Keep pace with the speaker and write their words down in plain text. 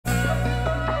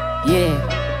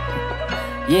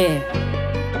Yeah, yeah,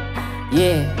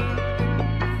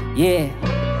 yeah, yeah.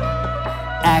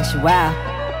 Actual.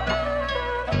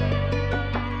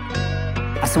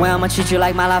 I swear I'ma treat you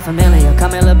like my life familiar.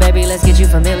 Come here, little baby, let's get you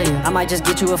familiar. I might just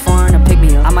get you a foreign to pick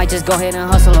me up. I might just go ahead and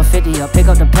hustle a 50 up. Pick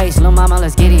up the pace, little mama,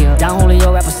 let's get it up. Down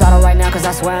Julio Reposado right now, cause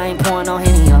I swear I ain't pouring no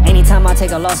Henny up. Anytime I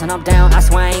take a loss and I'm down, I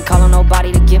swear I ain't calling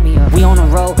nobody to get me up. We on the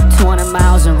road, 200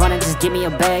 miles and running, just give me a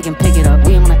bag and pick it up.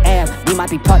 We on the Ave, we might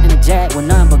be parked in a Jag with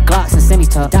nothing but Glocks and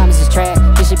semi-tuck. Diamonds is trash,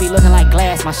 this should be looking like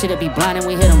glass. My shit'll be blind and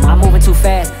we hit 'em up. I'm moving too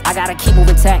fast, I gotta keep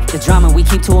moving tack. The drama, we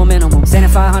keep to a minimum.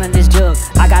 Sending 500 this jug,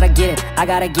 I gotta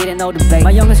get it, no debate.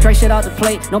 My youngin' straight shit off the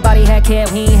plate. Nobody had cab,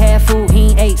 he ain't had food, he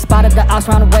ain't ate. Spotted the ops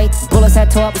round the way, bullets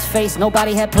had tore up his face.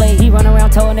 Nobody had played, he run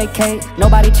around towing they cake.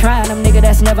 Nobody trying them, nigga,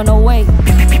 that's never no way.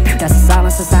 That's the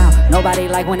silence of sound, nobody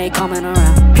like when they coming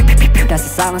around. That's the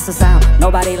silence of sound,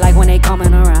 nobody like when they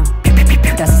coming around.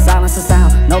 That's the silence of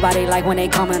sound, nobody like when they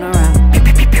coming around.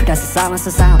 That's the silence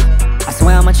of sound. I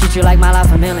swear I'ma treat you like my life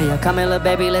familiar. Come here, little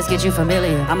baby, let's get you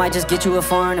familiar. I might just get you a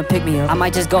foreign to pick me up. I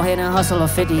might just go ahead and hustle a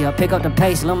 50 up. Pick up the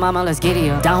pace, little mama, let's get it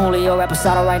up. Down Julio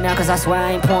Reposado right now, cause I swear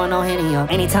I ain't pouring no Henny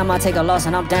up. Anytime I take a loss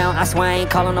and I'm down, I swear I ain't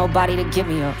calling nobody to get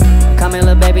me up. Come here,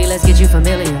 little baby, let's get you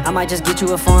familiar. I might just get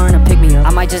you a foreign to pick me up.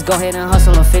 I might just go ahead and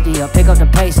hustle a 50 up. Pick up the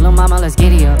pace, little mama, let's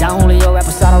get it up. Down Julio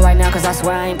Reposado right now, cause I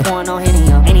swear I ain't pouring no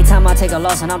Henny up. Anytime I take a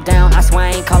loss and I'm down, I swear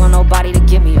I ain't calling nobody to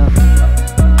get me up.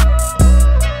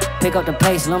 Pick up the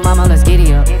pace, little mama, let's get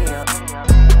it up.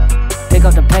 Pick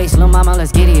up the pace, little mama,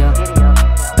 let's get it up.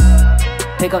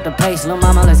 Pick up the pace, little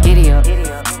mama, let's get it up.